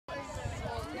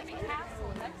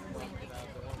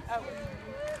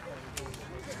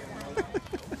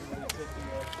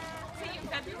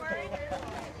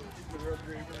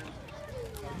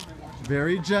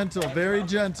Very gentle, very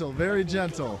gentle, very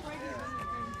gentle.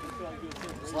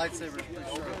 Lightsaber,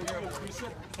 for sure.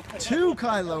 2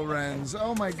 Kylo Rens.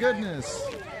 Oh my goodness.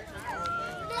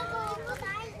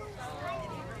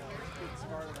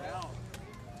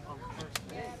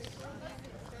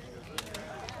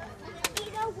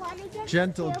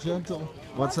 Gentle, gentle.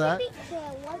 What's that?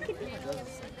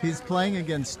 He's playing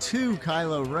against 2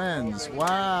 Kylo Rens.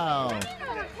 Wow.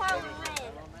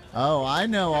 Oh, I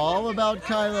know all about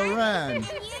Kylo Ren.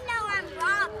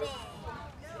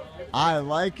 I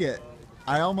like it.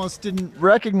 I almost didn't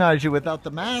recognize you without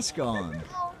the mask on.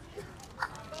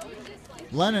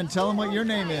 Lennon, tell him what your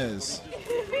name is.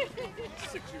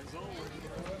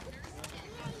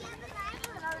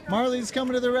 Marley's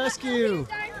coming to the rescue.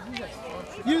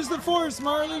 Use the force,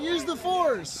 Marley. Use the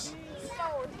force.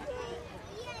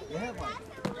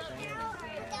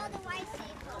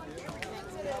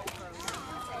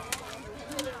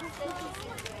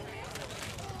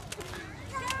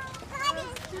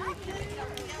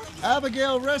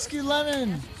 Abigail, rescue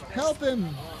Lennon. Help him.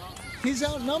 He's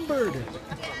outnumbered.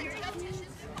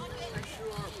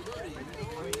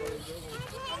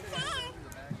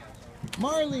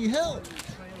 Marley, help.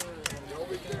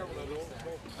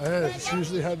 It's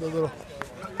usually had the little.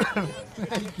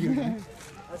 Thank you.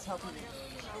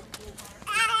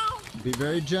 Be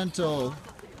very gentle.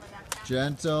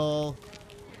 Gentle.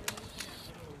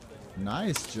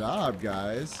 Nice job,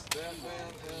 guys.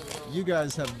 You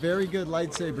guys have very good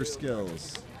lightsaber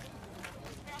skills.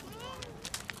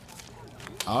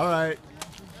 All right.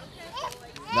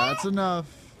 That's enough.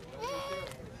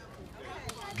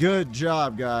 Good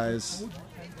job, guys.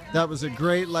 That was a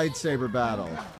great lightsaber battle.